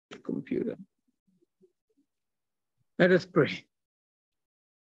computer. Let us pray.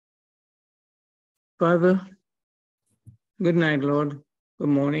 Father, good night, Lord. Good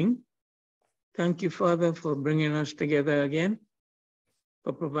morning. Thank you, Father, for bringing us together again,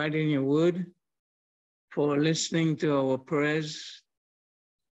 for providing your word, for listening to our prayers,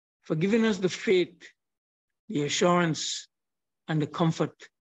 for giving us the faith, the assurance, and the comfort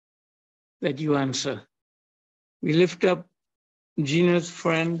that you answer. We lift up Gina's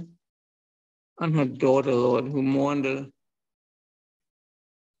friend and her daughter, Lord, who mourned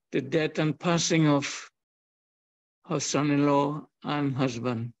the death and passing of her son-in-law and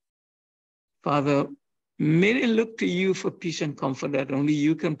husband. Father, may they look to you for peace and comfort that only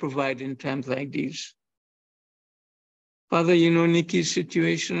you can provide in times like these. Father, you know Nikki's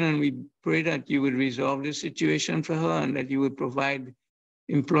situation, and we pray that you would resolve the situation for her and that you would provide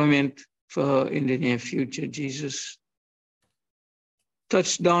employment for her in the near future, Jesus.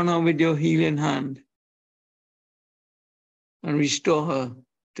 Touch Donna with your healing hand and restore her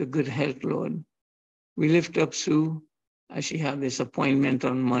to good health, Lord. We lift up Sue as she has this appointment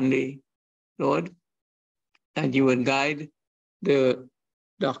on Monday, Lord, that you would guide the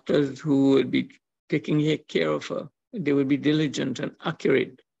doctors who would be taking care of her. They would be diligent and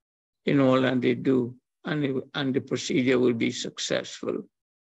accurate in all that they do, and the procedure will be successful,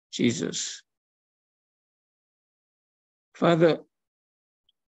 Jesus. Father,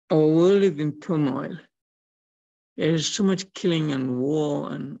 our world is in turmoil. There is so much killing and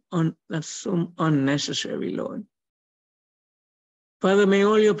war, and that's so unnecessary, Lord. Father, may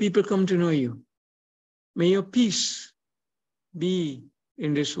all your people come to know you. May your peace be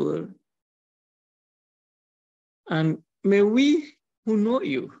in this world. And may we who know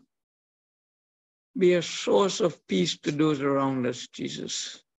you be a source of peace to those around us,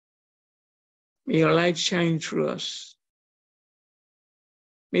 Jesus. May your light shine through us.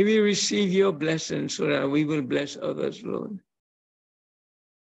 May we receive your blessings so that we will bless others, Lord.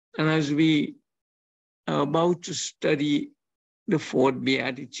 And as we are about to study the fourth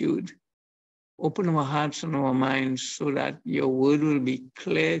Beatitude, open our hearts and our minds so that your word will be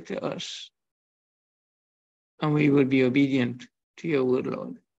clear to us and we will be obedient to your word,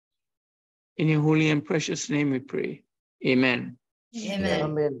 Lord. In your holy and precious name we pray. Amen. Amen.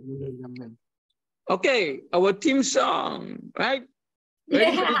 Amen. Okay, our theme song, right?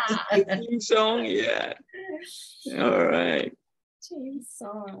 Ready for the theme song? Yeah. All right. Theme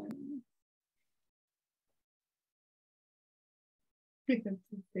song. I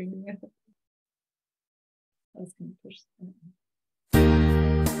was going to push that.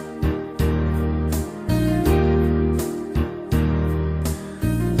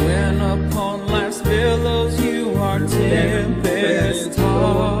 When upon life's billows you are tempest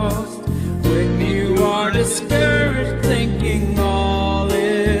tossed, when you are discouraged thinking all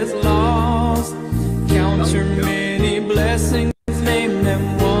is lost, count your many blessings, name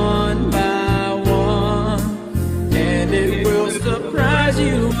them one by one, and it will surprise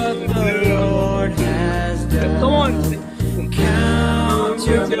you what the Lord has done. Come on. Count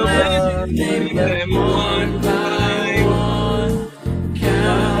your blessings, name them one by one.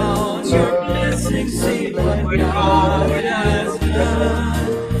 Count your blessings, see what God has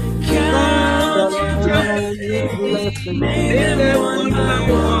done. Count your blessings, name them one by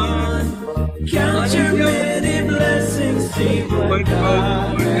one. Count your many blessings, see what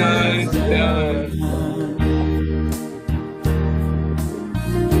God has done.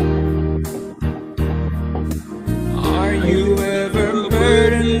 Are you ever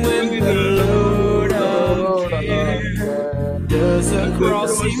burdened with the load of care? Does the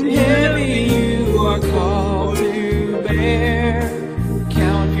cross seem heavy you are called to bear?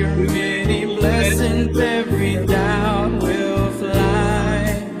 Count your many blessings, every doubt will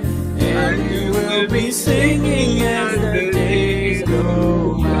fly, and you will be singing as the days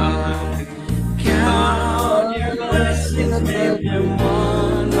go by. Count your blessings, name them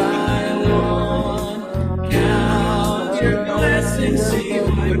one by one. Count your blessings, see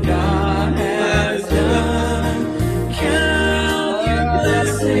what God has done. Count your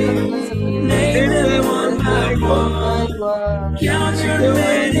blessings, name them one by one. Count your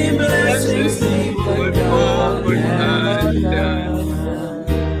many blessings, see what God has done.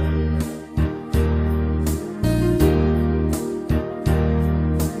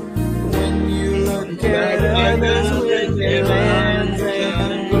 When you look at others with their lands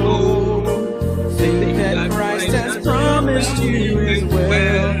and gold, think that Christ has promised you his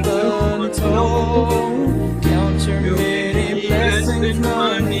wealth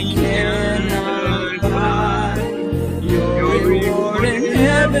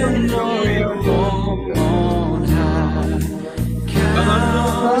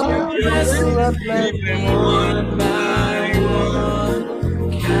blessings, even one by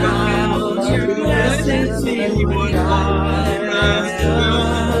one. Count your blessings, see what God has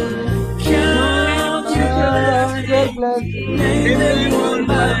done. Count your blessings, name them one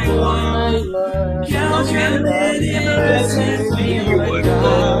by one. Count your many blessings, see what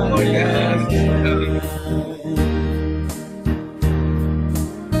God has done.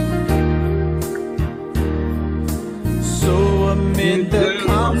 So amid the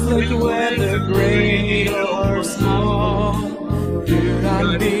conflict, whether great or small, do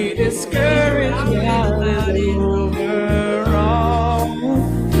not be discouraged by it overall.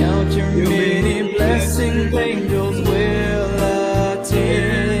 Count your many blessings, angels will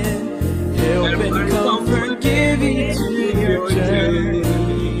attend, help and comfort give you to your journey.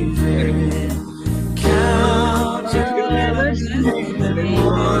 Count your blessings,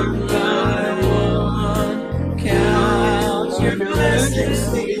 one by one. Count your blessings,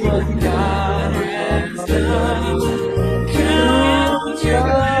 see what God has done. Count your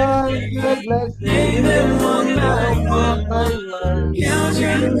blessings, name them one by one. Count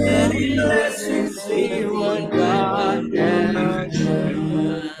your many blessings, see what God has done.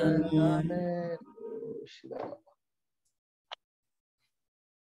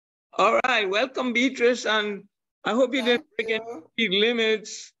 All right, welcome, Beatrice, and I hope you didn't break any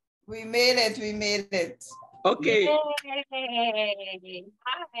limits. We made it. We made it. Okay. Yay.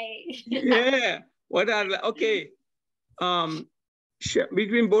 Hi. Yeah. What are the, okay?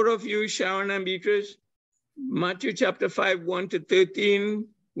 Between both of you, Sharon and Beatrice, Matthew chapter 5, 1 to 13.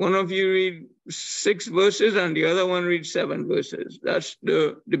 One of you read 6 verses and the other one reads 7 verses. That's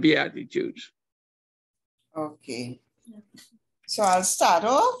the Beatitudes. Okay. So I'll start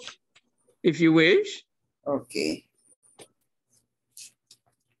off. If you wish. Okay.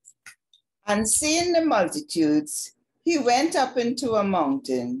 And seeing the multitudes, he went up into a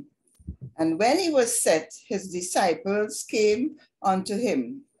mountain. And when he was set, his disciples came unto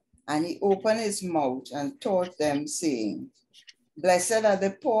him, and he opened his mouth and taught them, saying, Blessed are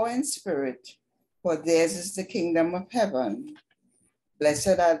the poor in spirit, for theirs is the kingdom of heaven.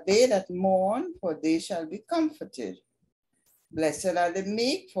 Blessed are they that mourn, for they shall be comforted. Blessed are the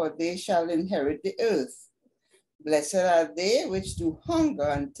meek, for they shall inherit the earth. Blessed are they which do hunger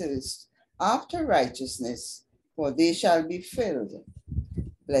and thirst after righteousness, for they shall be filled.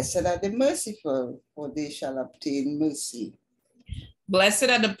 Blessed are the merciful, for they shall obtain mercy. Blessed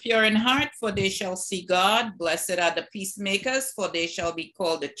are the pure in heart, for they shall see God. Blessed are the peacemakers, for they shall be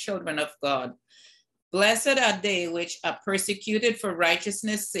called the children of God. Blessed are they which are persecuted for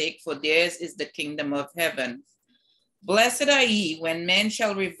righteousness' sake, for theirs is the kingdom of heaven. Blessed are ye when men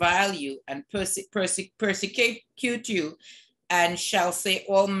shall revile you and persecute you, and shall say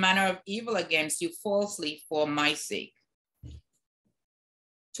all manner of evil against you falsely for my sake.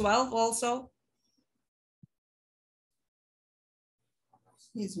 12 also.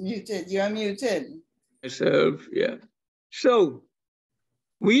 He's muted. You're muted. Myself, yeah. So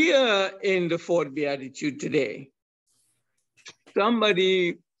we are in the 4th Beatitude today.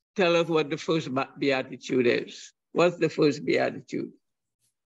 Somebody tell us what the first Beatitude is. What's the first Beatitude?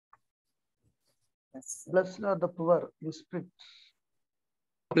 Blessed are the poor in spirit.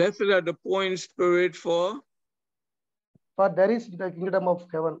 Blessed are the poor in spirit, for there is the kingdom of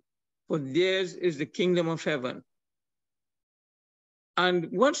heaven. For theirs is the kingdom of heaven. And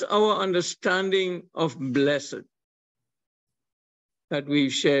what's our understanding of blessed that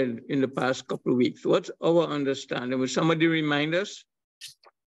we've shared in the past couple of weeks? What's our understanding? Will somebody remind us?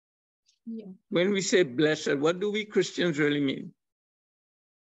 Yeah. When we say blessed, what do we Christians really mean?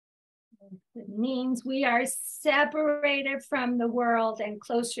 It means we are separated from the world and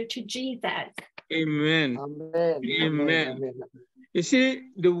closer to Jesus. Amen. Amen. Amen. Amen. You see,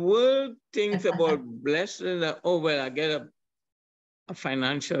 the world thinks about blessed, that, oh, well, I get a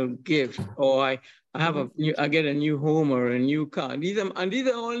financial gift, or I get a new home or a new car. These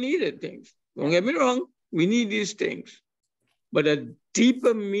are all needed things. Don't get me wrong, we need these things. But a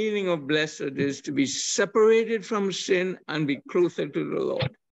deeper meaning of blessed is to be separated from sin and be closer to the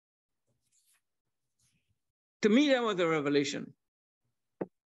Lord. To me, that was a revelation.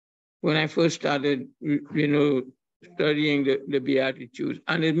 When I first started, studying the Beatitudes,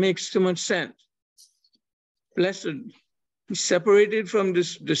 and it makes so much sense. Blessed, be separated from the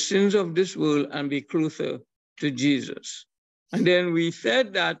sins of this world and be closer to Jesus. And then we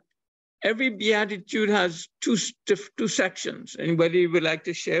said that every Beatitude has two sections. Anybody would like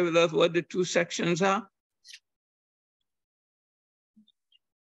to share with us what the 2 sections are?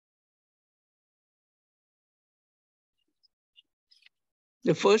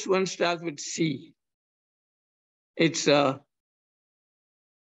 The first one starts with C. It's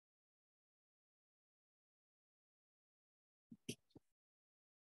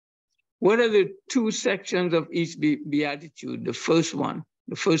What are the two sections of each beatitude? The first one,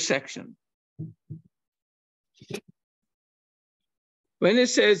 the first section. When it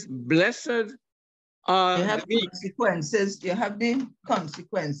says, blessed are You have the meek. consequences. You have the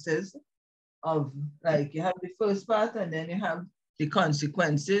consequences of, like, you have the first part, and then you have the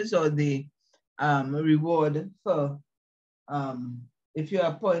consequences or the reward for, if you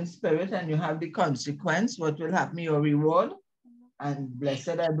are poor in spirit and you have the consequence, what will happen, your reward. And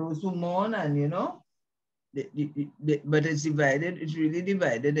blessed are those who mourn, and you know, but it's divided, it's really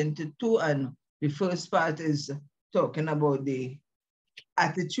divided into two. And the first part is talking about the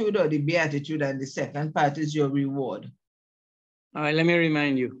attitude or the beatitude, and the second part is your reward. All right, let me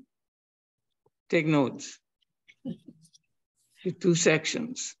remind you. Take notes. The two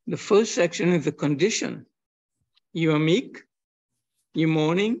sections. The first section is the condition. You are meek, you're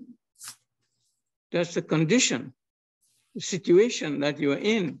mourning. That's the condition, the situation that you are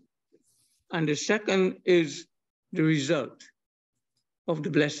in. And the second is the result of the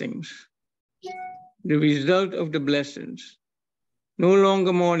blessings. The result of the blessings. No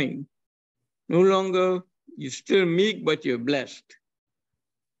longer mourning. No longer, you're still meek, but you're blessed.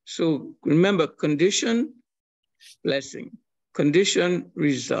 So remember, condition, blessing. Condition,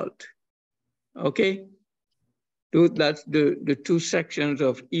 result. Okay? That's the two sections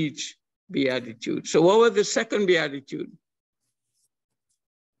of each beatitude. So what was the second beatitude?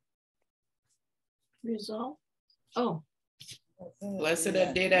 Result. Oh. Blessed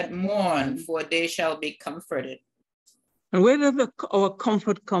are they that mourn, for they shall be comforted. And where does our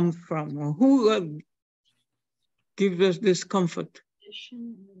comfort come from? Or who gives us this comfort?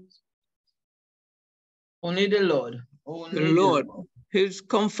 Only the Lord. Only The Lord. His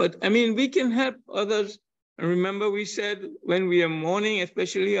comfort. I mean, we can help others. And remember, we said when we are mourning,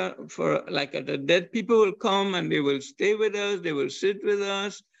 especially for like the dead, people will come and they will stay with us. They will sit with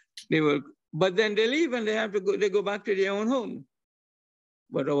us. But then they leave and they have to go. They go back to their own home.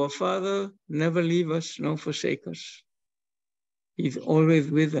 But our Father never leave us nor forsake us. He's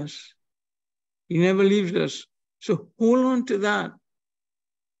always with us. He never leaves us. So hold on to that.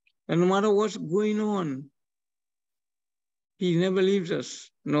 And no matter what's going on, He never leaves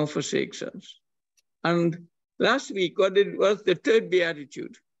us nor forsakes us. And last week, what was the third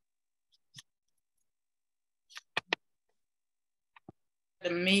beatitude?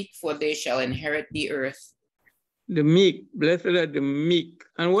 The meek, for they shall inherit the earth. The meek, blessed are the meek.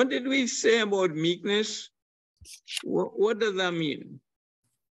 And what did we say about meekness? What does that mean?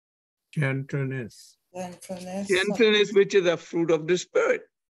 Gentleness. Gentleness, which is a fruit of the Spirit.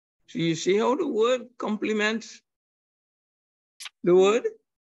 So you see how the word complements the word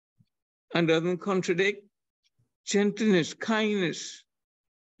and doesn't contradict? Gentleness, kindness,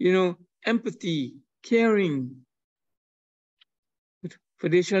 empathy, caring. For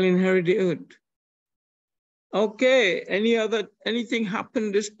they shall inherit the earth. Okay, anything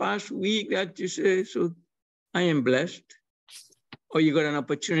happened this past week that you say, so I am blessed? Or you got an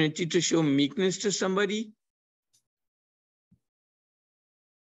opportunity to show meekness to somebody?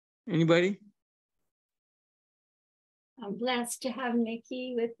 Anybody? I'm blessed to have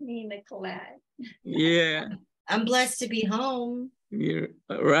Nikki with me, Nicolette. Yeah. I'm blessed to be home. You're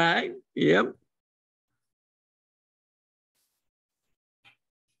right. Yep.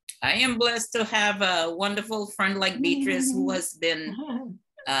 I am blessed to have a wonderful friend like Beatrice, who has been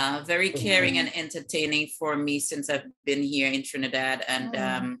very caring and entertaining for me since I've been here in Trinidad.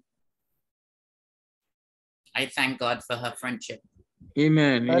 And I thank God for her friendship.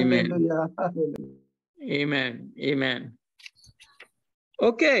 Amen. Amen. Hallelujah. Amen. Amen.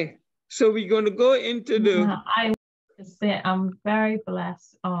 Okay. So we're going to go into the... I say I'm very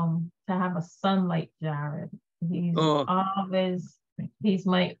blessed to have a son like Jared. He's always, he's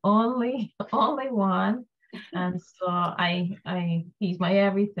my only one. And so he's my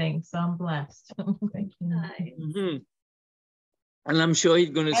everything. So I'm blessed. Thank you. Mm-hmm. And I'm sure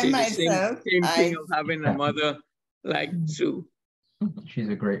he's going to say the same thing of having a mother like Sue. She's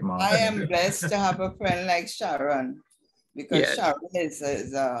a great mom. I am blessed to have a friend like Sharon, because Sharon is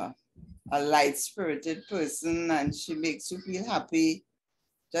a light-spirited person, and she makes you feel happy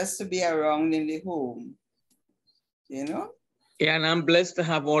just to be around in the home, Yeah, and I'm blessed to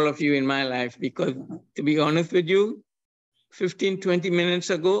have all of you in my life, because to be honest with you, 15, 20 minutes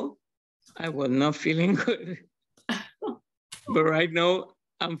ago, I was not feeling good. But right now,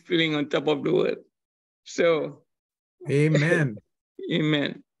 I'm feeling on top of the world. So. Amen.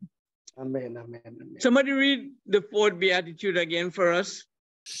 Amen. Amen. Amen. Amen. Somebody read the fourth beatitude again for us.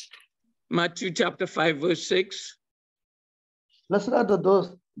 Matthew chapter 5, verse 6. Blessed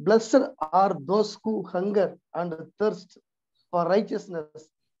are those who hunger and thirst for righteousness,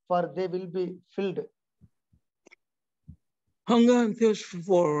 for they will be filled. Hunger and thirst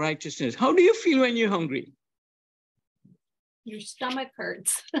for righteousness. How do you feel when you're hungry? Your stomach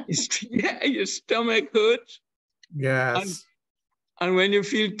hurts. Yeah, your stomach hurts. Yes. And when you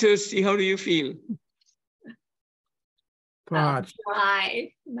feel thirsty, how do you feel? Parched.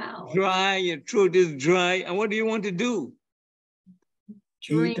 Dry mouth. Dry, your throat is dry. And what do you want to do?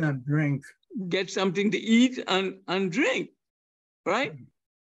 Drink. Eat and drink. Get something to eat and drink, right? And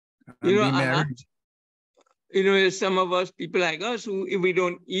be merry. There's some of us, people like us, who, if we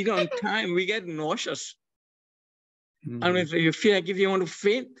don't eat on time, we get nauseous. And so you feel like if you want to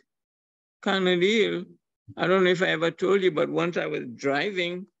faint, kind of deal. I don't know if I ever told you, but once I was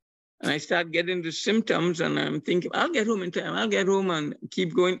driving and I started getting the symptoms and I'm thinking, I'll get home in time, I'll get home and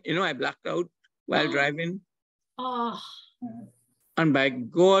keep going. I blacked out while driving. Oh. And by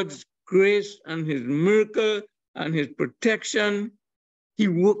God's grace and his miracle and his protection, he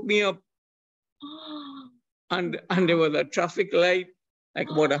woke me up. And there was a traffic light,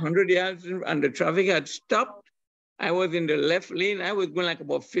 like about 100 yards, and the traffic had stopped. I was in the left lane. I was going like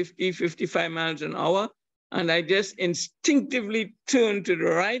about 50, 55 miles an hour. And I just instinctively turned to the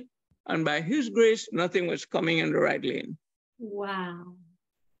right. And by his grace, nothing was coming in the right lane. Wow.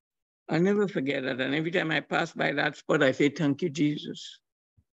 I'll never forget that. And every time I pass by that spot, I say, thank you, Jesus.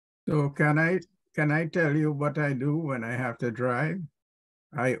 So can I tell you what I do when I have to drive?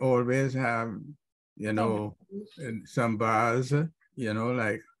 I always have, some bars,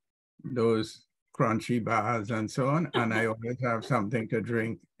 like those crunchy bars and so on. And I always have something to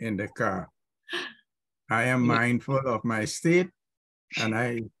drink in the car. I am mindful of my state and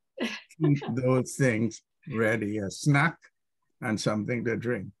I keep those things ready, a snack and something to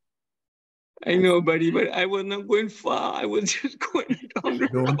drink. I know, buddy, but I was not going far. I was just going down the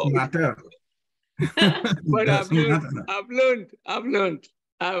road. Don't matter. But I've learned.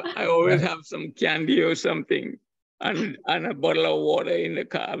 I always have some candy or something and a bottle of water in the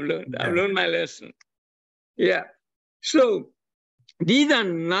car. I've learned my lesson. Yeah. So these are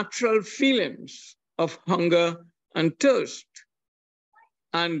natural feelings of hunger and thirst.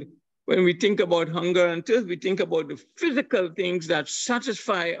 And when we think about hunger and thirst, we think about the physical things that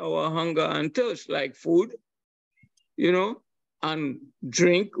satisfy our hunger and thirst, like food, and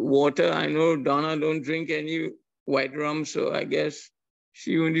drink, water. I know Donna don't drink any white rum, so I guess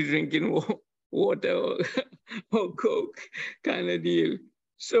she only drinking water or Coke kind of deal.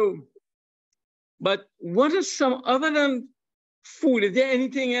 So, but what is some, other than food, is there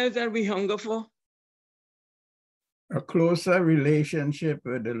anything else that we hunger for? A closer relationship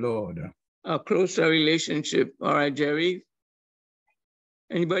with the Lord. A closer relationship. All right, Jerry.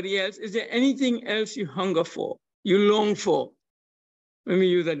 Anybody else? Is there anything else you hunger for? You long for? Let me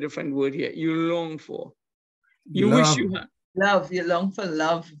use a different word here. You long for. You love. Wish you had. Love. You long for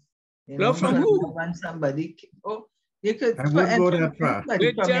love. Love from who? When somebody. Oh, you could. I would go that far.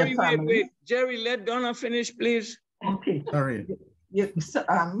 Wait, Jerry, wait. Jerry, let Donna finish, please. Okay. Sorry.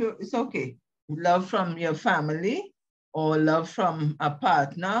 It's okay. Love from your family, or love from a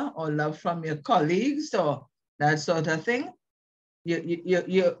partner, or love from your colleagues, or that sort of thing.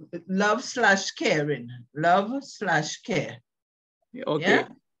 You love/caring. Love/care. Okay. Yeah?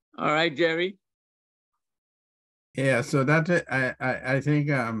 All right, Jerry. Yeah, so that I think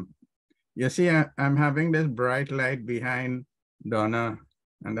you see I'm having this bright light behind Donna,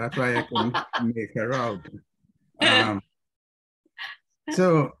 and that's why I couldn't make her out.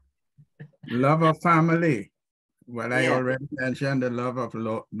 So love of family. Well, I already mentioned the love of the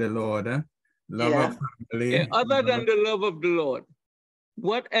Lord. Love of family. Yeah, other than the love of the Lord,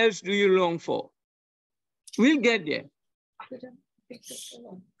 what else do you long for? We'll get there.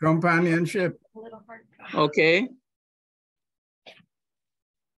 Companionship. Okay.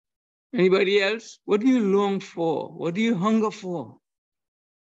 Anybody else? What do you long for? What do you hunger for?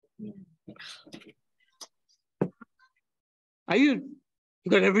 You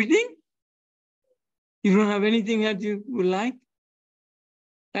got everything? You don't have anything that you would like?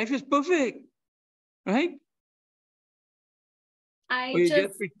 Life is perfect, right? Or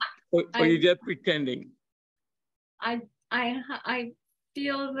you're just pretending? I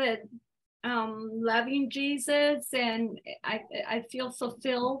feel that loving Jesus, and I feel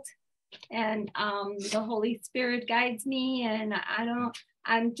fulfilled, and the Holy Spirit guides me, and I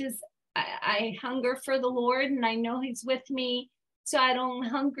hunger for the Lord, and I know he's with me, so I don't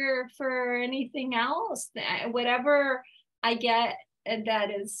hunger for anything else. Whatever I get that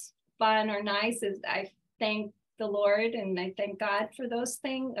is fun or nice, I thank the Lord and I thank God for those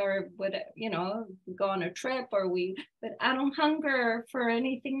things, or go on a trip but I don't hunger for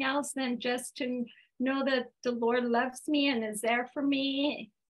anything else than just to know that the Lord loves me and is there for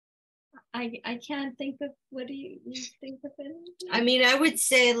me. I can't think of, what do you think of it? I mean, I would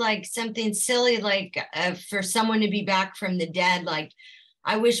say like something silly, like for someone to be back from the dead, like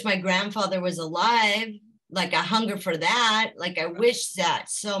I wish my grandfather was alive, like I hunger for that, like I wish that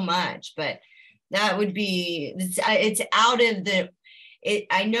so much, but that would be, it's out of the,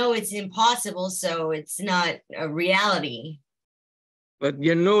 I know it's impossible, so it's not a reality. But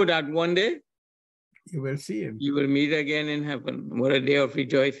you know that one day you will see him. You will meet again in heaven. What a day of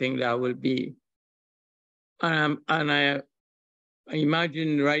rejoicing that will be. And I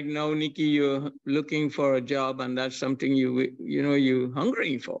imagine right now, Nikki, you're looking for a job, and that's something you're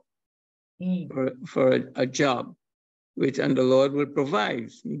hungering for, for a job, and the Lord will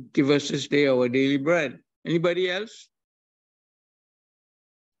provide. Give us this day our daily bread. Anybody else?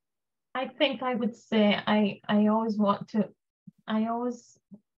 I think I would say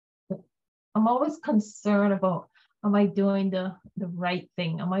I'm always concerned about, am I doing the right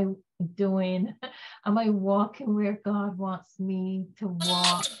thing? Am I walking where God wants me to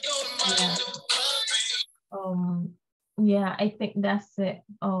walk? Yeah, I think that's it.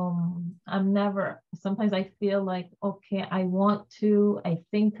 Sometimes I feel like, okay, I want to, I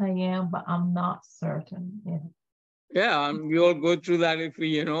think I am, but I'm not certain. Yeah. Yeah, and we all go through that if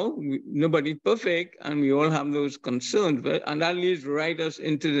nobody's perfect, and we all have those concerns. And that leads right us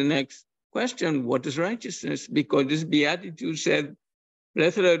into the next question: what is righteousness? Because this Beatitude said,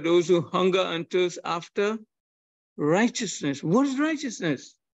 blessed are those who hunger and thirst after righteousness. What is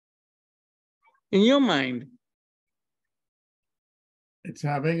righteousness in your mind? It's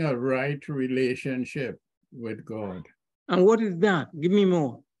having a right relationship with God. And what is that? Give me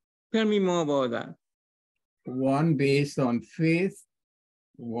more. Tell me more about that. One based on faith,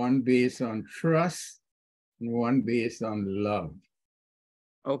 one based on trust, and one based on love.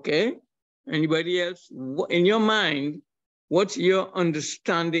 Okay. Anybody else? In your mind, what's your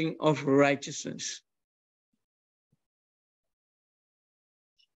understanding of righteousness?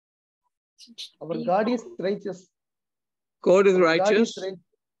 Our God is righteous. God is righteous. God is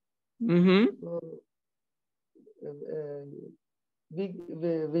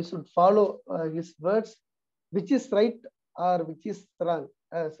we should follow his words, which is right or which is wrong.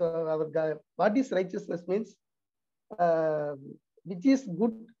 So our God, what is righteousness means which is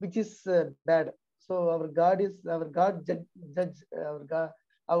good, which is bad. So our God judge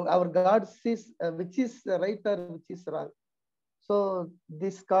our God sees which is right or which is wrong. So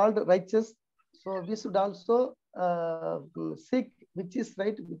this called righteous. So we should also seek which is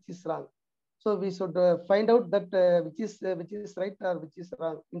right, which is wrong. So we should find out that which is right or which is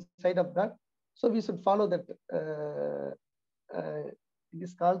wrong inside of that. So we should follow that. It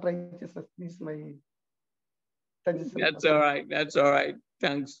is called righteousness. This is my suggestion. That's all right. That's all right.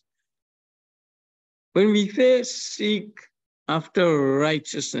 Thanks. When we say seek after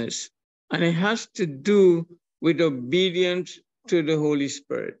righteousness, and it has to do with obedience to the Holy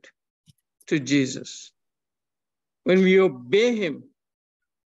Spirit, to Jesus. When we obey him,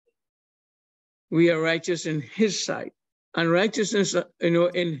 we are righteous in his sight. And righteousness,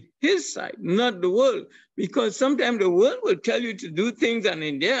 in his sight, not the world. Because sometimes the world will tell you to do things, and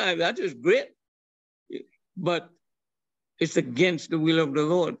in their eyes, that is great. But it's against the will of the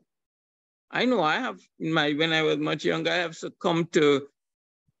Lord. I know I have, when I was much younger, I have succumbed to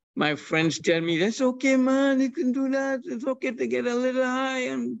my friends tell me, that's okay, man, you can do that. It's okay to get a little high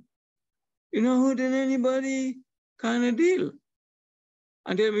and, who than anybody kind of deal.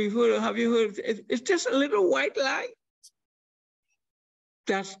 And then have you heard, it's just a little white lie.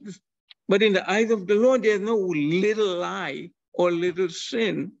 But in the eyes of the Lord, there's no little lie or little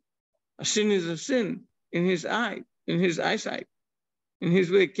sin. A sin is a sin in his eye, in his eyesight, in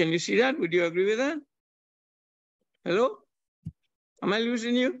his way. Can you see that? Would you agree with that? Hello? Am I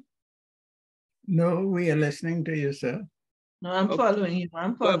losing you? No, we are listening to you, sir. No, I'm following you.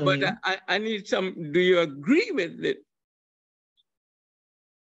 I'm following you. I need do you agree with it?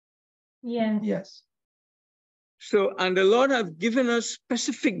 Yeah. Yes. So, and the Lord has given us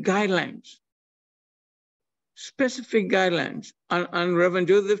specific guidelines. Specific guidelines. And Reverend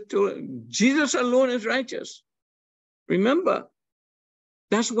Joseph told Jesus alone is righteous. Remember,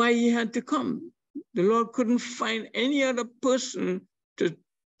 that's why he had to come. The Lord couldn't find any other person to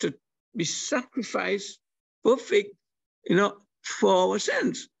be sacrificed perfect, for our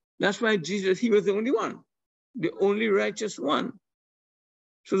sins. That's why Jesus, he was the only one, the only righteous one.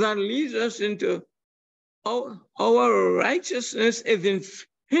 So that leads us into our righteousness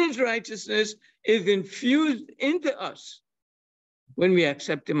his righteousness is infused into us when we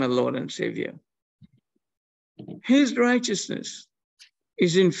accept him as Lord and Savior. His righteousness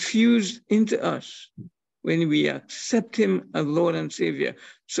is infused into us when we accept him as Lord and Savior.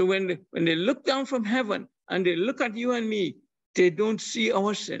 So when they look down from heaven and they look at you and me, they don't see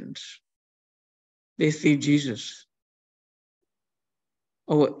our sins. They see Jesus,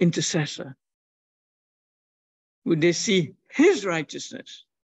 our intercessor. Would they see his righteousness?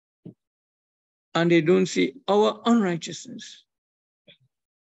 And they don't see our unrighteousness.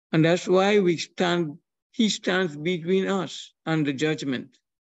 And that's why he stands between us and the judgment.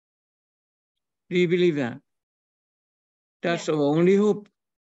 Do you believe that? That's our only hope.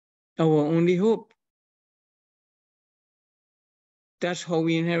 Our only hope. That's how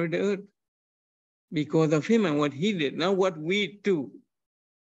we inherit the earth. Because of him and what he did, not what we do.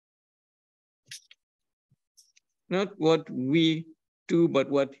 Not what we do, but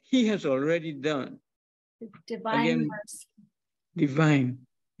what he has already done. Divine mercy. Divine,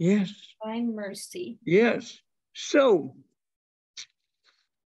 yes. Divine mercy. Yes. So,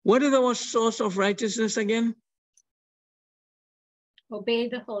 what is our source of righteousness again? Obey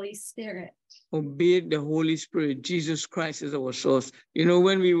the Holy Spirit. Obey the Holy Spirit. Jesus Christ is our source. You know,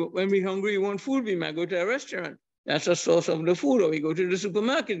 when we're hungry, we want food, we might go to a restaurant. That's a source of the food. Or we go to the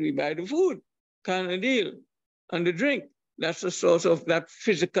supermarket, we buy the food, kind of deal. And the drink, that's the source of that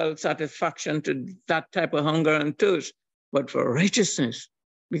physical satisfaction to that type of hunger and thirst. But for righteousness,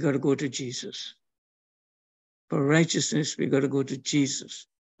 we got to go to Jesus. For righteousness, we got to go to Jesus.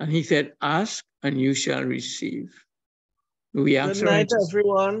 And he said, ask and you shall receive. We ask. Good night,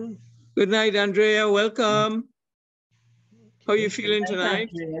 everyone. Good night, Andrea. Welcome. How are you feeling tonight?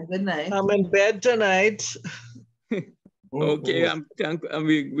 Good night. I'm in bed tonight. Okay,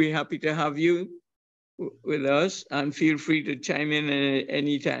 we're happy to have you with us, and feel free to chime in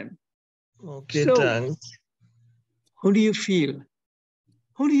anytime. Okay, so, thanks. How do you feel?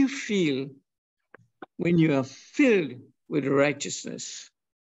 How do you feel when you are filled with righteousness?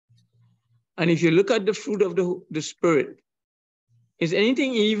 And if you look at the fruit of the Spirit, is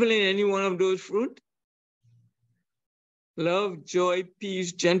anything evil in any one of those fruit? Love, joy,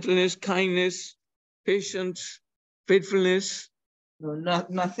 peace, gentleness, kindness, patience, faithfulness. No,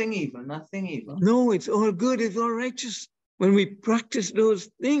 nothing evil, nothing evil. No, it's all good, it's all righteous. When we practice those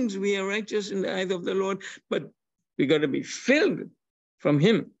things, we are righteous in the eyes of the Lord, but we got to be filled from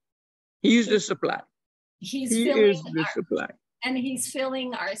him. He is the supply. He is the supply. And he's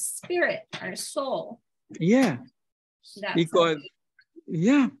filling our spirit, our soul. Yeah. That's because,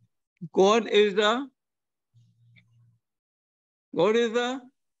 yeah, God is the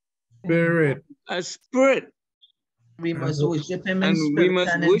Spirit. A spirit. We must worship him in and spirit. We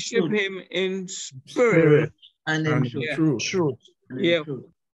must and worship in him in spirit and in truth. Yeah.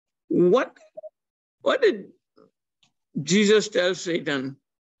 What did Jesus tell Satan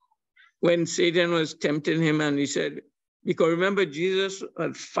when Satan was tempting him and he said, because remember Jesus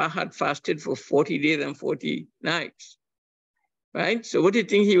had fasted for 40 days and 40 nights, right? So what do you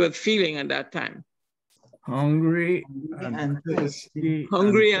think he was feeling at that time? Hungry and thirsty.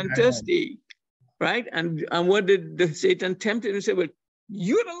 Hungry and thirsty, right? And what did Satan tempt him and say, well,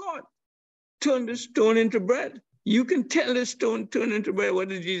 you're the Lord, turn this stone into bread. You can tell this stone turn into bread. What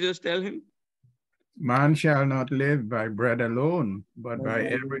did Jesus tell him? Man shall not live by bread alone, but by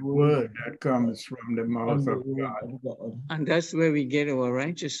every word that comes from the mouth of God. And that's where we get our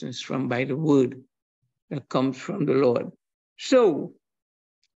righteousness from, by the word that comes from the Lord. So,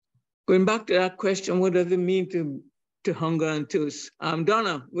 going back to that question, what does it mean to hunger and thirst?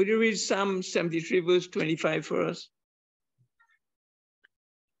 Donna, would you read Psalm 73, verse 25 for us?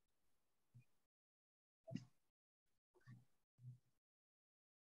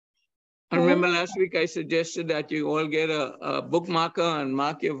 I remember last week I suggested that you all get a bookmarker and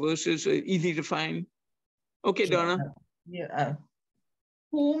mark your verses so it's easy to find. Okay, Donna.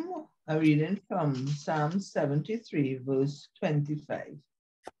 Whom are reading from Psalm 73, verse 25.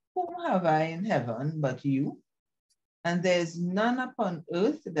 Whom have I in heaven but you? And there is none upon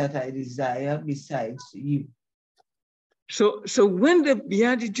earth that I desire besides you. So when the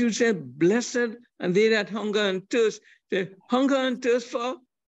Beatitudes said, blessed and they that hunger and thirst, they hunger and thirst for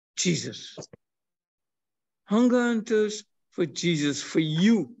Jesus. Hunger and thirst for Jesus, for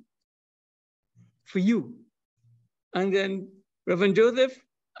you. For you. And then, Reverend Joseph,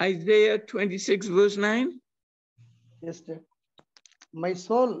 Isaiah 26, verse 9. Yes, sir. My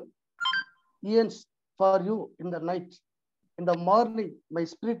soul yearns for you in the night. In the morning, my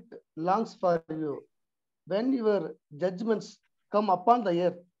spirit longs for you. When your judgments come upon the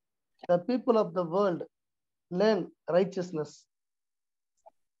earth, the people of the world learn righteousness.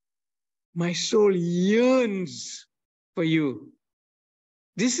 My soul yearns for you.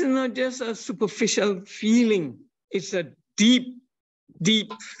 This is not just a superficial feeling. It's a deep, deep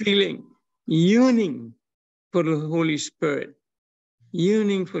feeling, yearning for the Holy Spirit,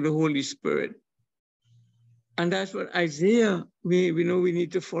 yearning for the Holy Spirit. And that's what Isaiah, we know we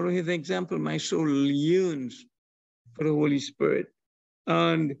need to follow his example. My soul yearns for the Holy Spirit.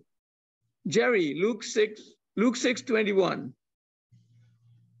 And Jerry, Luke 6:21.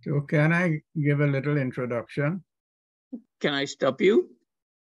 So can I give a little introduction? Can I stop you?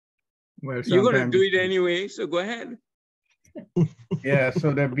 Well, you're going to sometimes do it anyway, so go ahead. Yeah,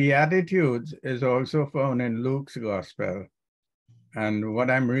 so the Beatitudes is also found in Luke's Gospel. And what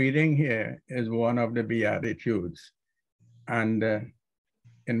I'm reading here is one of the Beatitudes. And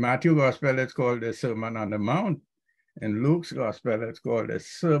in Matthew's Gospel, it's called the Sermon on the Mount. In Luke's Gospel, it's called the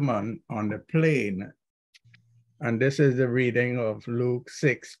Sermon on the Plain. And this is the reading of Luke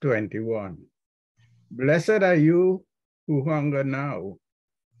 6:21. Blessed are you who hunger now,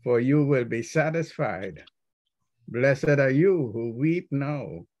 for you will be satisfied. Blessed are you who weep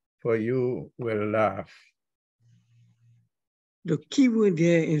now, for you will laugh. The key word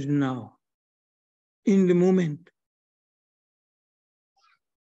there is now, in the moment.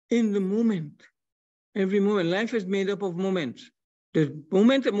 In the moment, every moment. Life is made up of moments. The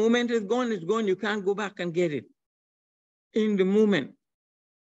moment a moment is gone, it's gone. You can't go back and get it. In the moment.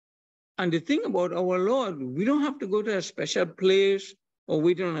 And the thing about our Lord, we don't have to go to a special place or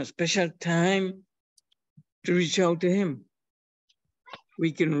wait on a special time to reach out to him.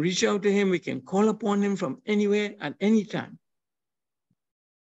 We can reach out to him. We can call upon him from anywhere at any time.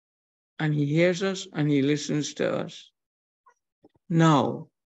 And he hears us and he listens to us. Now,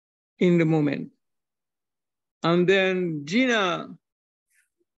 in the moment. And then Gina,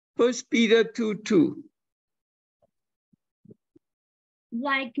 1 Peter 2:2.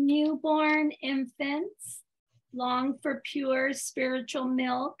 Like newborn infants, long for pure spiritual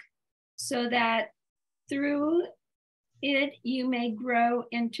milk, so that through it you may grow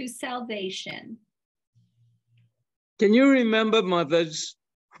into salvation. Can you remember, mothers,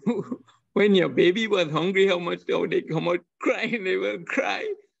 when your baby was hungry, how much they come out crying? They will cry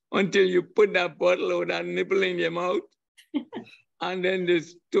until you put that bottle or that nipple in their mouth. And then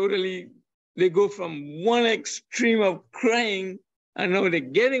they go from one extreme of crying, and now they're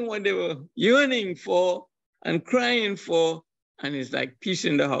getting what they were yearning for and crying for, and it's like peace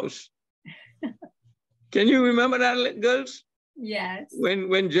in the house. Can you remember that, girls? Yes.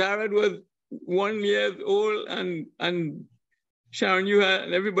 When Jared was 1 year old and Sharon, you had,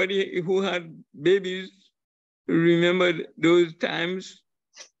 and everybody who had babies remembered those times.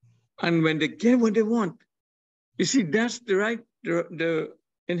 And when they get what they want, you see, that's the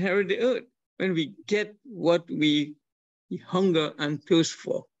inherit the earth. When we get what we hunger and thirst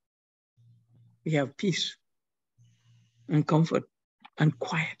for, we have peace and comfort and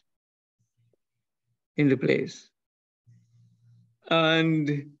quiet in the place.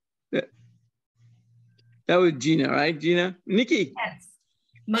 And that was Gina, right, Gina? Nikki? Yes.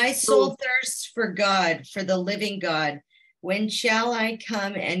 My soul thirsts for God, for the living God. When shall I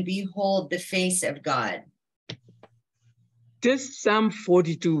come and behold the face of God? This Psalm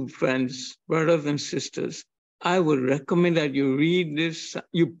 42, friends, brothers and sisters, I would recommend that you read this,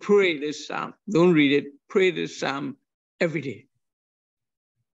 you pray this Psalm. Don't read it, pray this Psalm every day.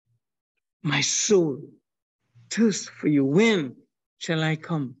 My soul thirsts for you. When shall I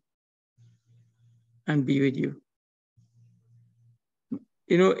come and be with you?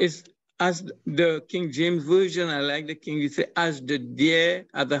 You know, it's as the King James Version, I like the King, you say, as the deer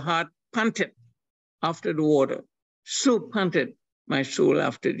at the heart panted after the water, so panted my soul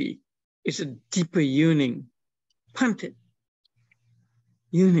after thee. It's a deeper yearning, panted,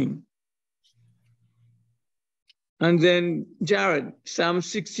 yearning. And then Jared, Psalm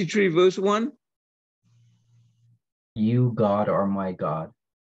 63, verse 1. You, God, are my God.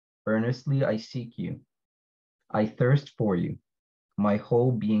 Earnestly I seek you. I thirst for you. My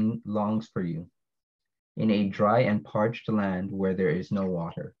whole being longs for you, in a dry and parched land where there is no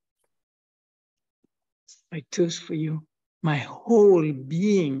water. I thirst for you. My whole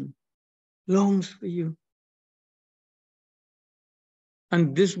being longs for you.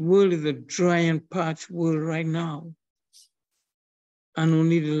 And this world is a dry and parched world right now. And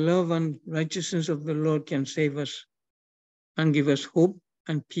only the love and righteousness of the Lord can save us and give us hope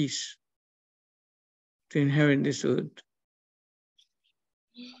and peace to inherit this earth.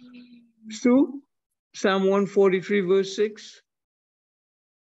 So, Psalm 143, verse 6.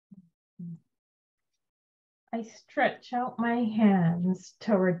 I stretch out my hands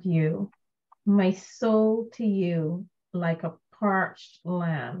toward you, my soul to you like a parched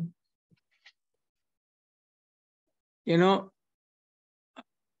land. You know,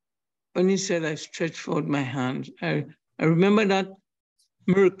 when he said, I stretch forth my hands, I remember that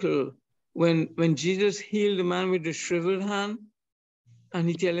miracle when Jesus healed the man with the shriveled hand, and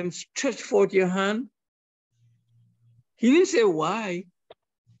he tell him, stretch forth your hand, he didn't say why.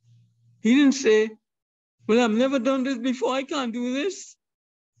 He didn't say, well, I've never done this before, I can't do this.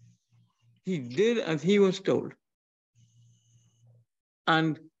 He did as he was told.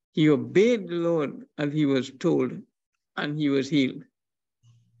 And he obeyed the Lord as he was told, and he was healed.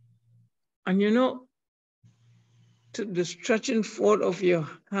 And you know, the stretching forth of your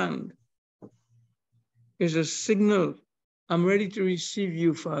hand is a signal. I'm ready to receive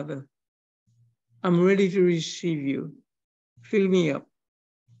you, Father. I'm ready to receive you. Fill me up.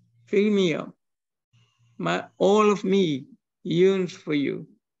 Fill me up. All of me yearns for you.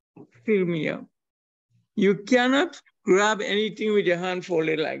 Fill me up. You cannot grab anything with your hand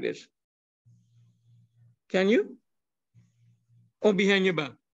folded like this. Can you? Or behind your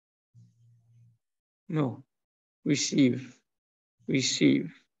back? No. Receive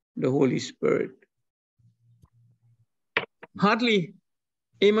the Holy Spirit. Hartley,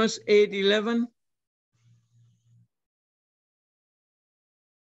 Amos 8:11.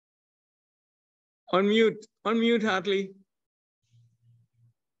 Unmute, Hartley.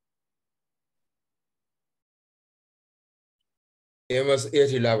 Amos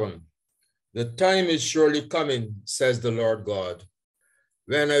 8:11. The time is surely coming, says the Lord God,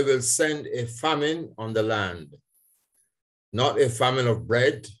 when I will send a famine on the land, not a famine of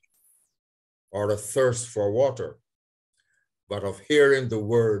bread or a thirst for water, but of hearing the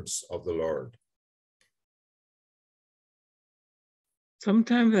words of the Lord.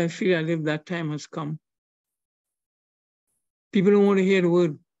 Sometimes I feel as if that time has come. People don't want to hear the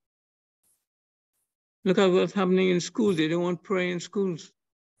word. Look at what's happening in schools. They don't want prayer in schools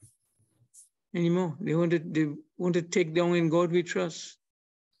anymore. They want to take down in God we trust.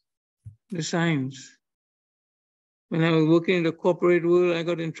 The signs. When I was working in the corporate world, I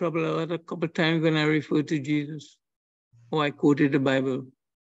got in trouble a couple of times when I referred to Jesus or I quoted the Bible.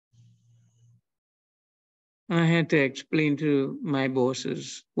 And I had to explain to my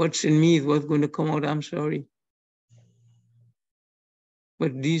bosses, what's in me is what's going to come out. I'm sorry.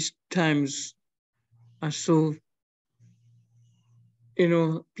 But these times are so,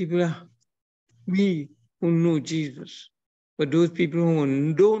 we who know Jesus, but those people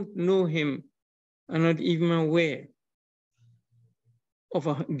who don't know him are not even aware of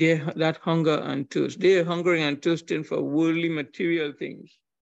that hunger and thirst. They are hungering and thirsting for worldly material things,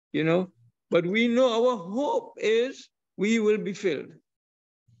 But we know our hope is we will be filled.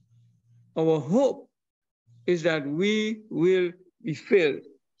 Our hope is that we will be filled.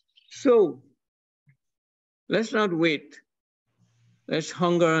 So let's not wait. Let's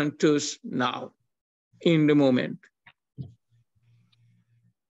hunger and thirst now, in the moment.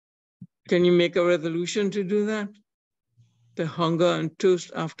 Can you make a resolution to do that? To hunger and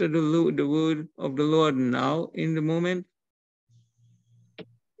thirst after the word of the Lord now, in the moment?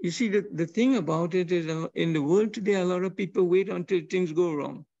 You see, the thing about it is in the world today, a lot of people wait until things go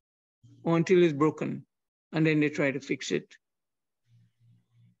wrong or until it's broken, and then they try to fix it.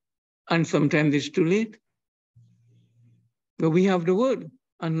 And sometimes it's too late. But we have the word,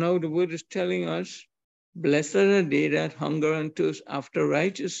 and now the word is telling us, blessed are they that hunger and thirst after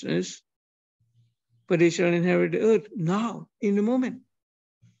righteousness, for they shall inherit the earth. Now, in the moment.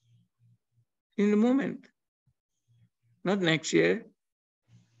 In the moment. Not next year,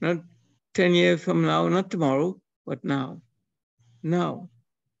 not 10 years from now, not tomorrow, but now. Now.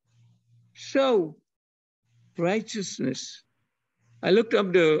 So, righteousness. I looked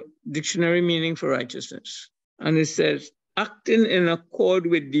up the dictionary meaning for righteousness, and it says, acting in accord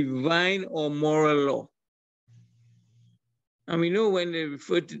with divine or moral law. And we know when they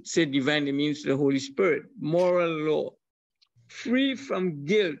refer to say divine, it means the Holy Spirit, moral law, free from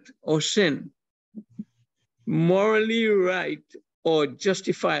guilt or sin, morally right or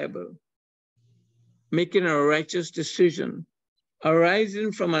justifiable, making a righteous decision,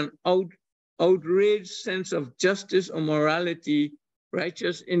 arising from an outraged sense of justice or morality,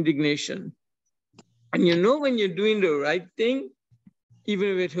 righteous indignation. And when you're doing the right thing,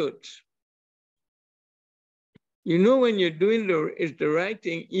 even if it hurts. When you're doing the right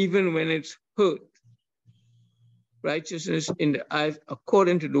thing, even when it's hurt. Righteousness in the eyes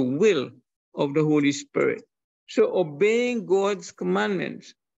according to the will of the Holy Spirit. So obeying God's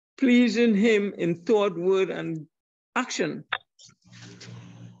commandments, pleasing him in thought, word, and action.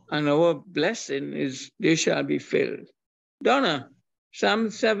 And our blessing is they shall be filled. Donna, Psalm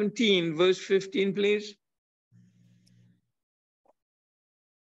 17, verse 15, please.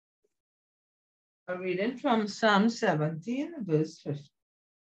 I'm reading from Psalm 17, verse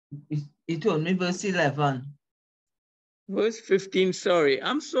 15. He told me verse 11. Verse 15, sorry.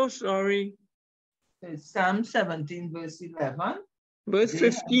 I'm so sorry. It's Psalm 17, verse 11. Verse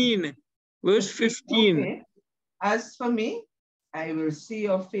 15. Verse 15. Okay. As for me, I will see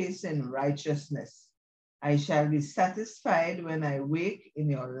your face in righteousness. I shall be satisfied when I wake in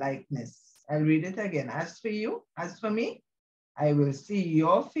your likeness. I'll read it again. As for you, as for me, I will see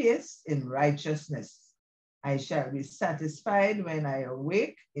your face in righteousness. I shall be satisfied when I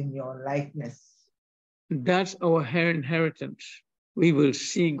awake in your likeness. That's our inheritance. We will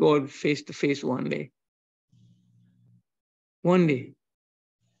see God face to face one day. One day,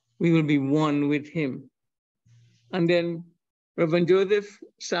 we will be one with him. And then, Reverend Joseph,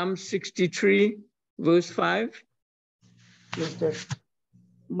 Psalm 63, verse 5. Yes, Dad.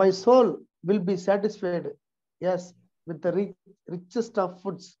 My soul will be satisfied, yes, with the richest of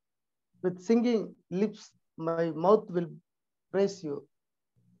foods. With singing lips, my mouth will praise you.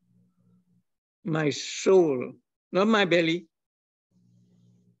 My soul, not my belly,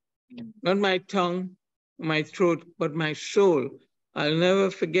 not my tongue, my throat, but my soul. I'll never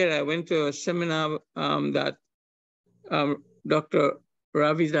forget, I went to a seminar that Dr.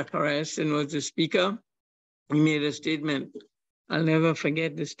 Ravi Zachariason was the speaker. He made a statement. I'll never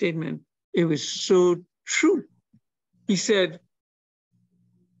forget the statement. It was so true. He said,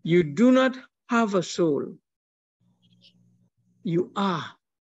 you do not have a soul. You are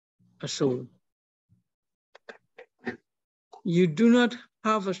a soul. You do not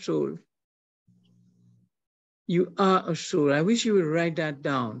have a soul. You are a soul. I wish you would write that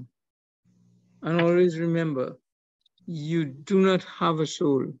down. And always remember, you do not have a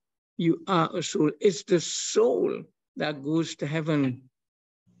soul. You are a soul. It's the soul that goes to heaven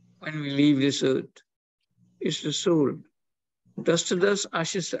when we leave this earth. It's the soul. Dust to dust,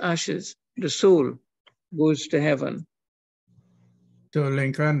 ashes to ashes. The soul goes to heaven. So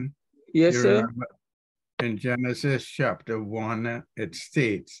Lincoln, yes, you sir. Remember in Genesis chapter 1, it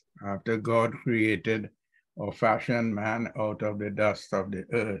states, after God created or fashioned man out of the dust of the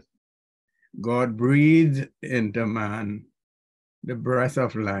earth, God breathed into man the breath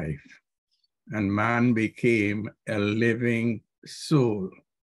of life, and man became a living soul.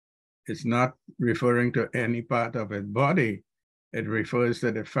 It's not referring to any part of his body. It refers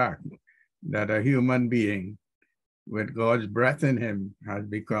to the fact that a human being with God's breath in him has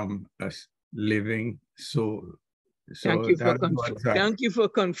become a living soul. So thank you for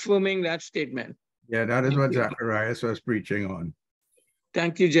confirming that statement. Yeah, that is what Zacharias was preaching on.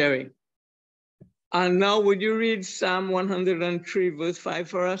 Thank you, Jerry. And now would you read Psalm 103, verse 5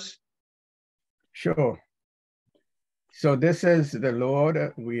 for us? Sure. So this is the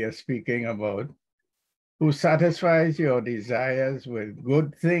Lord we are speaking about, who satisfies your desires with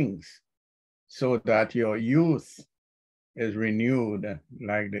good things, so that your youth is renewed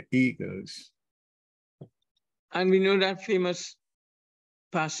like the eagles. And we know that famous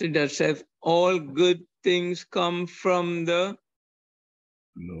passage that says, all good things come from the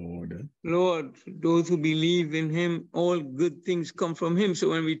Lord. Those who believe in him, all good things come from him. So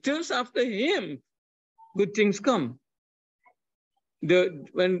when we thirst after him, good things come.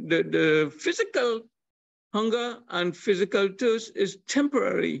 When the physical hunger and physical thirst is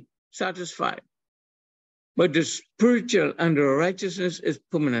temporarily satisfied, but the spiritual and the righteousness is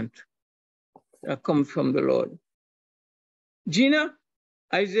permanent. That comes from the Lord. Gina,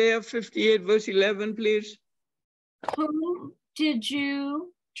 Isaiah 58, verse 11, please. Whom did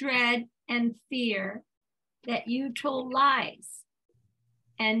you dread and fear that you told lies?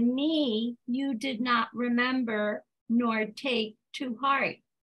 And me you did not remember nor take to heart.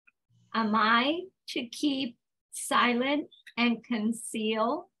 Am I to keep silent and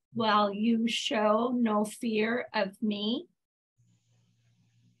conceal while you show no fear of me?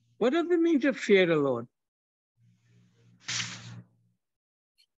 What does it mean to fear the Lord?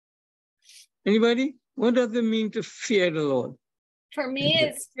 Anybody? What does it mean to fear the Lord? For me,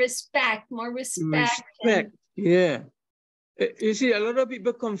 it's respect, more respect. Respect, yeah. You see, a lot of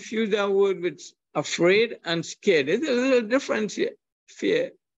people confuse that word with afraid and scared. There's a little difference here.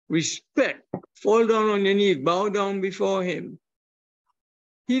 Fear, respect, fall down on your knees, bow down before him.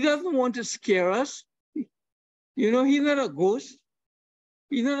 He doesn't want to scare us. You know, he's not a ghost.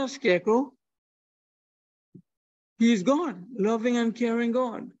 He's not a scarecrow. He's God, loving and caring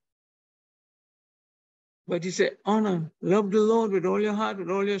God. But he said, honor, love the Lord with all your heart, with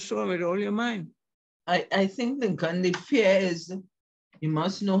all your soul, with all your mind. I think, Lincoln, the fear is, you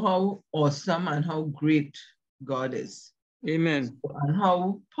must know how awesome and how great God is. Amen. And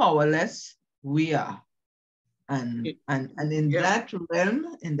how powerless we are. And in that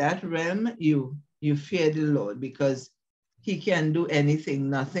realm, you fear the Lord, because he can do anything.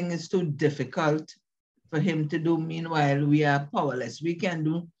 Nothing is too difficult for him to do. Meanwhile, we are powerless. We can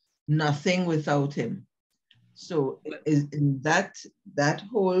do nothing without him. So in that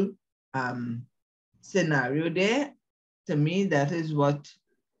whole scenario there, to me, that is what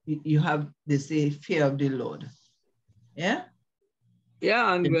you have, they say, fear of the Lord. Yeah?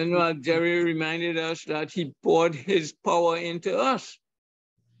 Yeah, and when Jerry reminded us that he poured his power into us.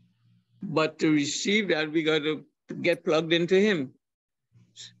 But to receive that, we got to get plugged into him.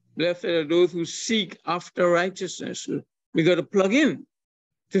 Blessed are those who seek after righteousness. We got to plug in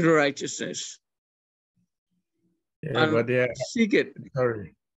to the righteousness. Yeah, and but there, seek it.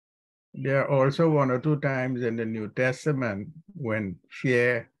 sorry. There are also 1 or 2 times in the New Testament when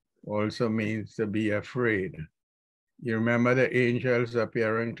fear also means to be afraid. You remember the angels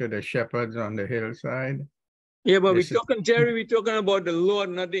appearing to the shepherds on the hillside? Yeah, but we're talking about the Lord,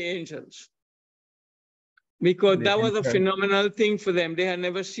 not the angels. Because that was a phenomenal thing for them. They had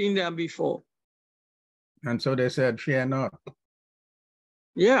never seen that before. And so they said, fear not.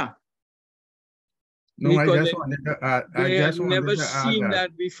 Yeah. No, because I just wanted to add. They had never seen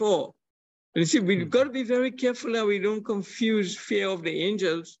that before. And see, we've got to be very careful that we don't confuse fear of the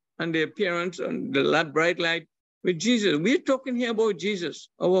angels and the appearance on the bright light with Jesus. We're talking here about Jesus,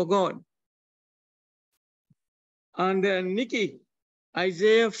 our God. And Nikki,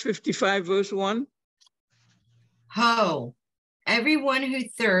 Isaiah 55 verse 1. Ho, everyone who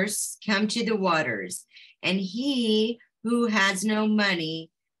thirsts, come to the waters, and he who has no money,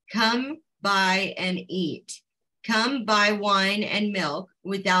 come buy and eat. Come buy wine and milk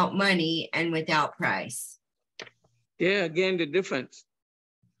without money and without price. Yeah, again, the difference.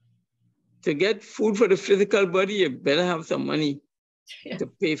 To get food for the physical body, you better have some money to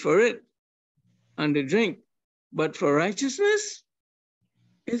pay for it and the drink. But for righteousness,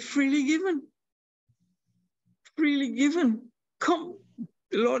 it's freely given. Freely given. Come.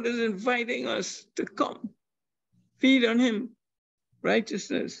 The Lord is inviting us to come. Feed on him.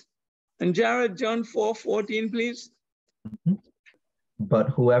 Righteousness. And Jared, John 4:14, please. But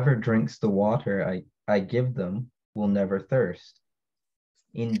whoever drinks the water I give them will never thirst.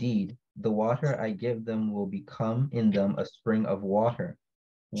 Indeed, the water I give them will become in them a spring of water,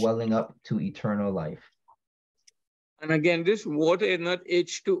 welling up to eternal life. And again, this water is not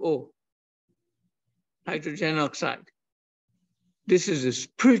H2O, hydrogen oxide. This is a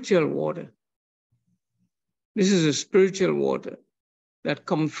spiritual water. This is a spiritual water that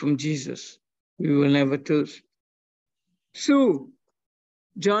comes from Jesus. We will never thirst. Sue,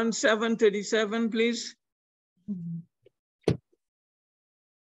 John 7:37, please.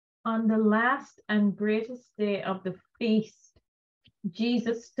 On the last and greatest day of the feast,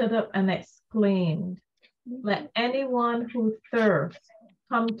 Jesus stood up and exclaimed, "Let anyone who thirsts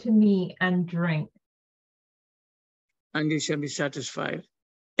come to me and drink. And they shall be satisfied."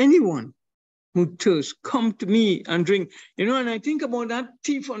 Anyone who thirsts, come to me and drink. You know, and I think about that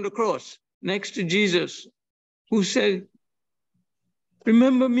thief on the cross next to Jesus who said,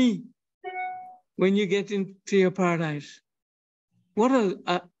 remember me when you get into your paradise. What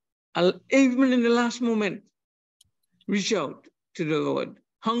even in the last moment, reach out to the Lord,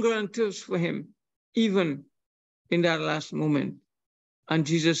 hunger and thirst for him, even in that last moment. And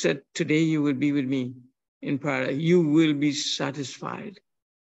Jesus said, today you will be with me in paradise. You will be satisfied.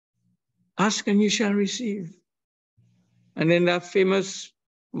 Ask and you shall receive. And then that famous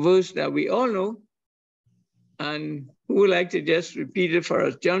verse that we all know, and who would like to just repeat it for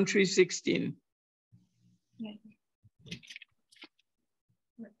us? John 3:16.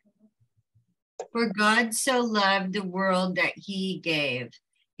 For God so loved the world that he gave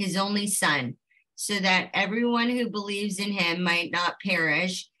his only son, so that everyone who believes in him might not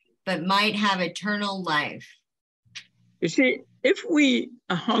perish, but might have eternal life. You see, if we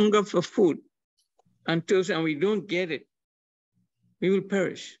hunger for food and thirst and we don't get it, we will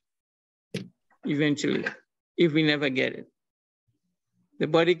perish eventually if we never get it. The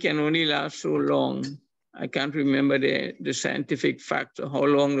body can only last so long. I can't remember the scientific fact of how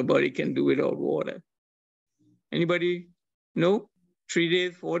long the body can do without water. Anybody know? 3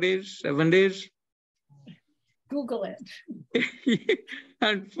 days, 4 days, 7 days? Google it.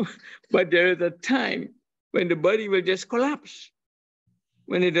 But there is a time when the body will just collapse,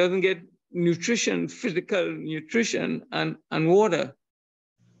 when it doesn't get nutrition, physical nutrition and water.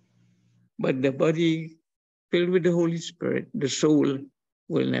 But the body filled with the Holy Spirit, the soul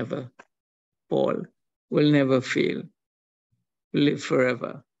will never fall, will never fail, live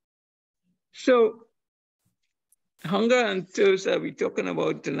forever. So hunger and thirst that we're talking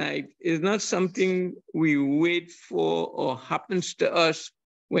about tonight is not something we wait for or happens to us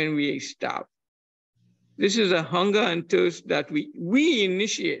when we starve. This is a hunger and thirst that we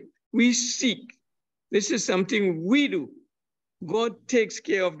initiate, we seek This is something we do. God takes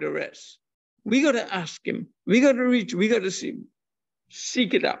care of the rest. We got to ask him. We got to reach. We got to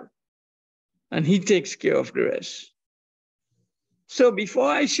seek it out. And he takes care of the rest. So before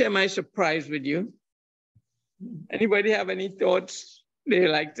I share my surprise with you, anybody have any thoughts they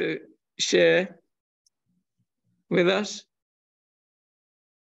like to share with us?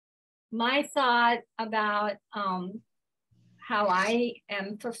 My thought about how I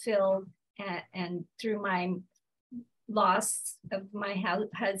am fulfilled and through my loss of my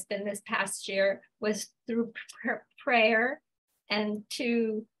husband this past year was through prayer and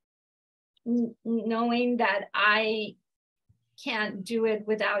to knowing that I can't do it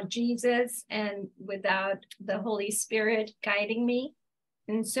without Jesus and without the Holy Spirit guiding me.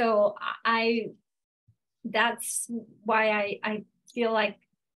 And so that's why I feel like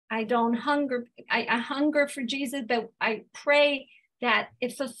I don't hunger. I hunger for Jesus, but I pray that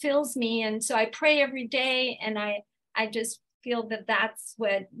it fulfills me. And so I pray every day, and I just feel that that's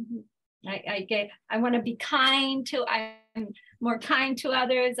what I get. I want to be kind to, I'm more kind to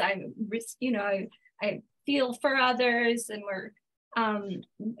others. I feel for others, and we're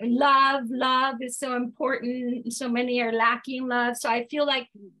love is so important. So many are lacking love. So I feel like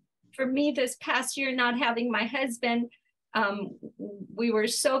for me this past year, not having my husband, we were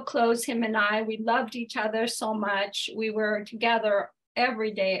so close, him and I, we loved each other so much. We were together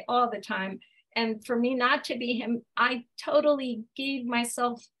every day, all the time. And for me not to be him, I totally gave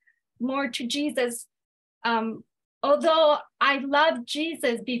myself more to Jesus. Although I loved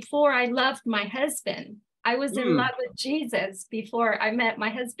Jesus before I loved my husband. I was in love with Jesus before I met my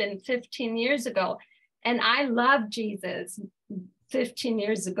husband 15 years ago. And I loved Jesus 15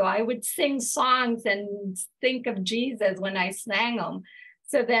 years ago. I would sing songs and think of Jesus when I sang them.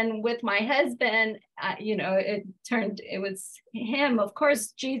 So then with my husband, it was him. Of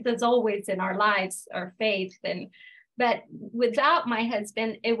course, Jesus always in our lives, our faith. But without my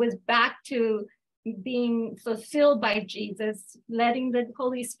husband, it was back to being fulfilled by Jesus, letting the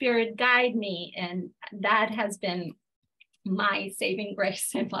Holy Spirit guide me. And that has been my saving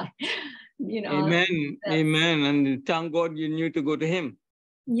grace in life. Amen. Amen. And thank God you knew to go to him.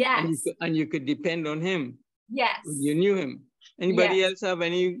 Yes. And you could depend on him. Yes. You knew him. Anybody else have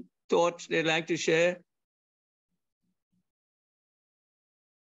any thoughts they'd like to share?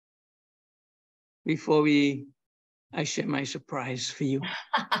 Before I share my surprise for you.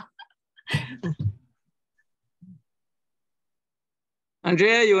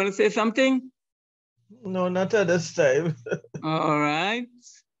 Andrea, you want to say something? No, not at this time. All right.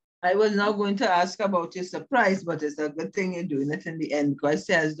 I was not going to ask about your surprise, but it's a good thing you're doing it in the end, because I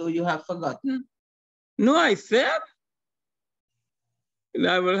say as though you have forgotten. No, I said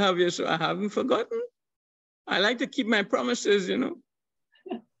I will have you, so I haven't forgotten. I like to keep my promises,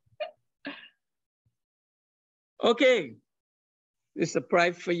 Okay, the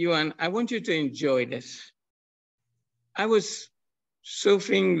surprise for you, and I want you to enjoy this. I was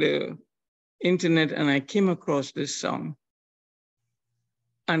surfing the internet and I came across this song,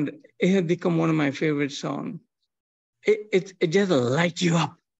 and it had become one of my favorite songs. It just lights you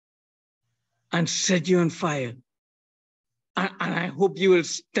up and set you on fire. And I hope you will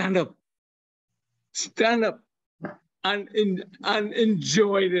stand up and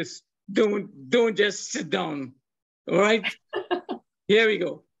enjoy this. Don't just sit down. All right? Here we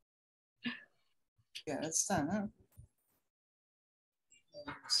go. Yeah, let's stand up.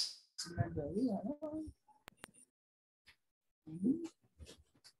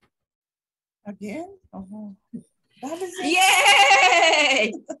 Again? Oh, that is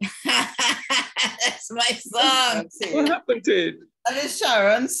Yay! it. That's my song. What happened to it? That is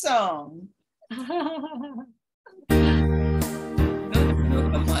Sharon's song. No,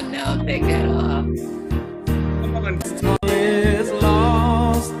 come on now, take that off. Come on. Is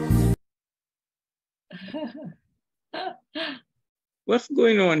lost. What's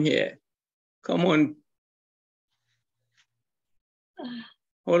going on here? Come on.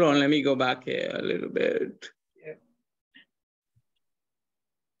 Hold on, let me go back here a little bit.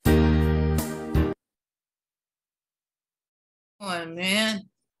 Come on, man.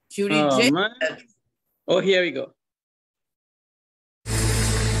 Judy Oh, J. man. Oh, here we go.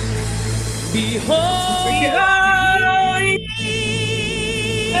 Behold, he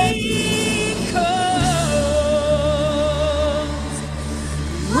comes,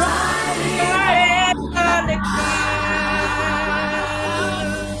 riding on the clouds,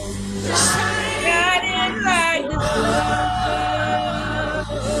 shining like the sun,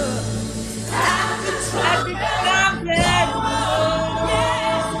 at the trumpet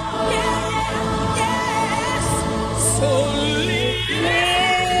blows. So live.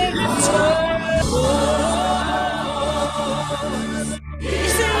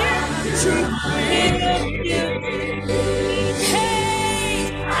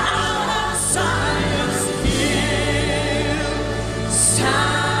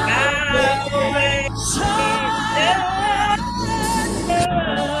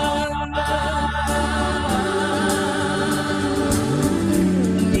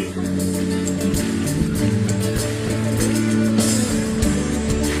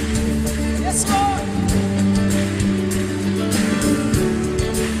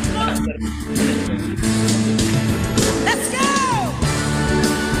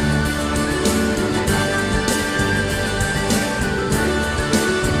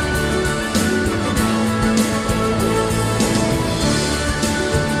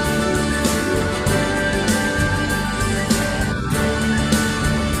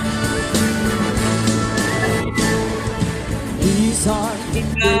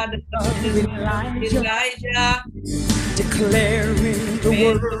 Elijah declaring the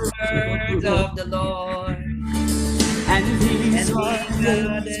words of the Lord. And these are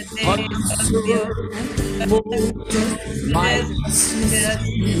the days of righteousness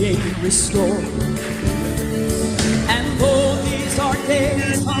being restored. And though these are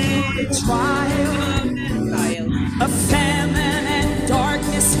days of trial, of famine and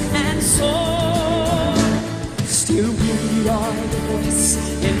darkness and sorrow, still we are the voice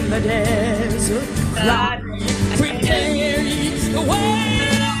in the desert, crying, prepare ye the way.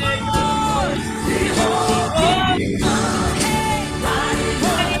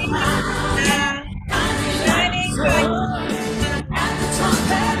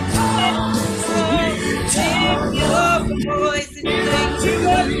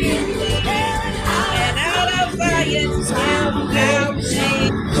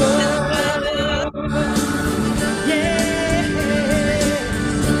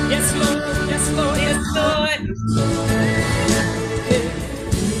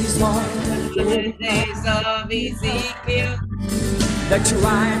 The days of Ezekiel, the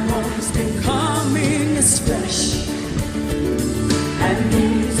dry bones becoming as fresh. And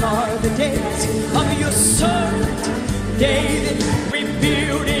these are the days of your servant David,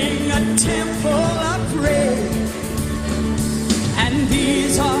 rebuilding a temple of praise. And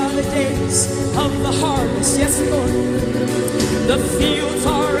these are the days of the harvest, yes Lord. The fields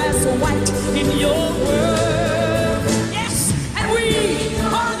are as white in your word, yes, and we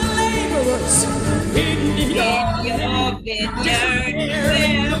are the laborers in your vineyard.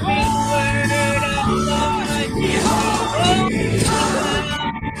 Every word of the Lord, behold,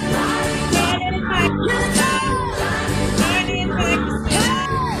 running like the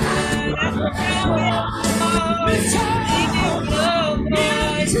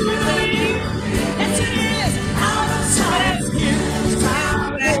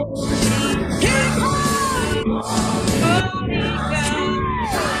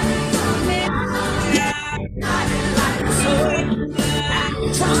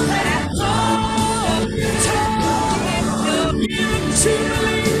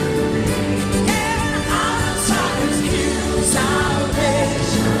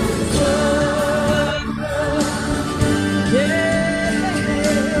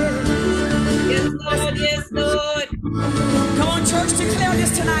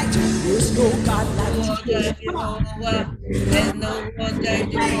tonight. There's no God like Jehovah. There's no one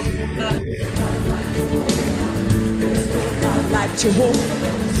like Jehovah.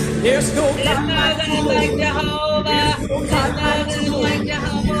 There's no God like Jehovah. There's no God like Jehovah. There's no God like Jehovah.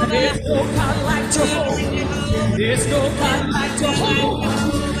 There's no God like Jehovah. There's no God like Jehovah. There's no God like Jehovah.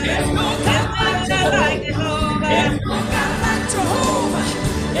 There's no God like Jehovah.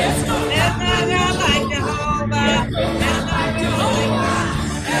 There's no God like Jehovah. There's no God like Jehovah.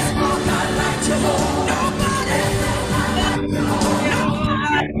 There's no God like Jehovah. Nobody like Jehovah.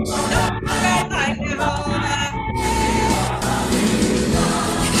 Nobody like Jehovah.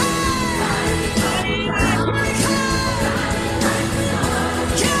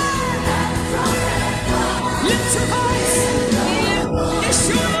 Lift your voice. It's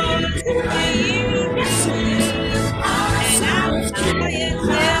your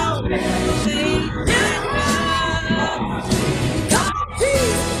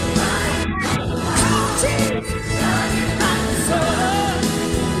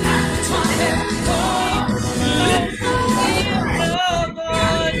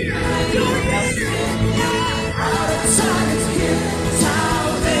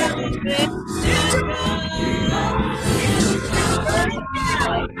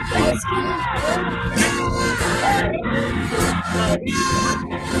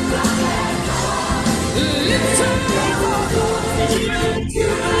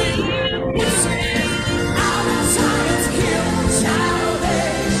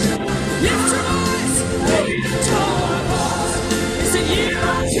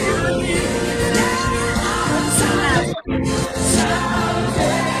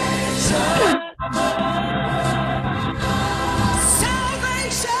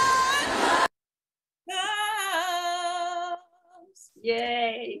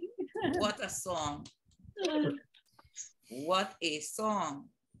Yay. What a song. What a song.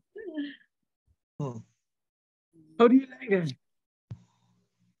 How do you like it?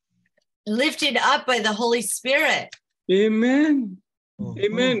 Lifted up by the Holy Spirit. Amen.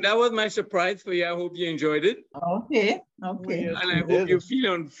 Amen. That was my surprise for you. I hope you enjoyed it. Okay. Okay. Yes, And we I hope you did.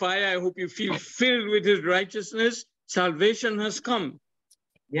 feel on fire. I hope you feel filled with his righteousness. Salvation has come.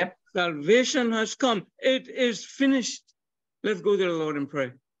 Yep. Salvation has come. It is finished. Let's go to the Lord and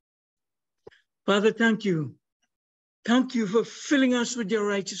pray. Father, thank you. Thank you for filling us with your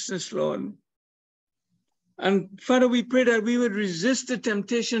righteousness, Lord. And Father, we pray that we would resist the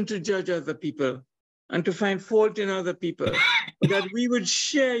temptation to judge other people and to find fault in other people, that we would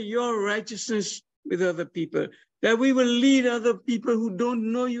share your righteousness with other people, that we will lead other people who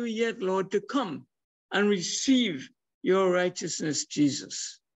don't know you yet, Lord, to come and receive your righteousness,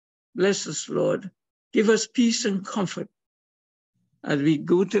 Jesus. Bless us, Lord. Give us peace and comfort as we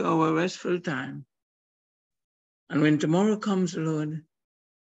go to our restful time. And when tomorrow comes, Lord,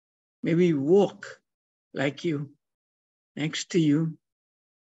 may we walk like you, next to you,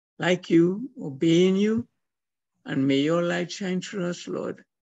 like you, obeying you, and may your light shine through us, Lord,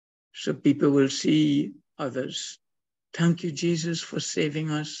 so people will see others. Thank you, Jesus, for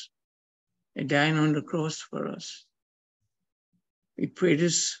saving us and dying on the cross for us. We pray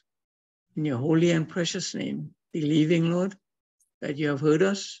this in your holy and precious name, believing, Lord, that you have heard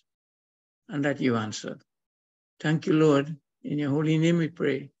us and that you answered. Thank you, Lord. In your holy name we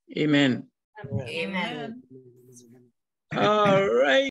pray. Amen. Amen. All right.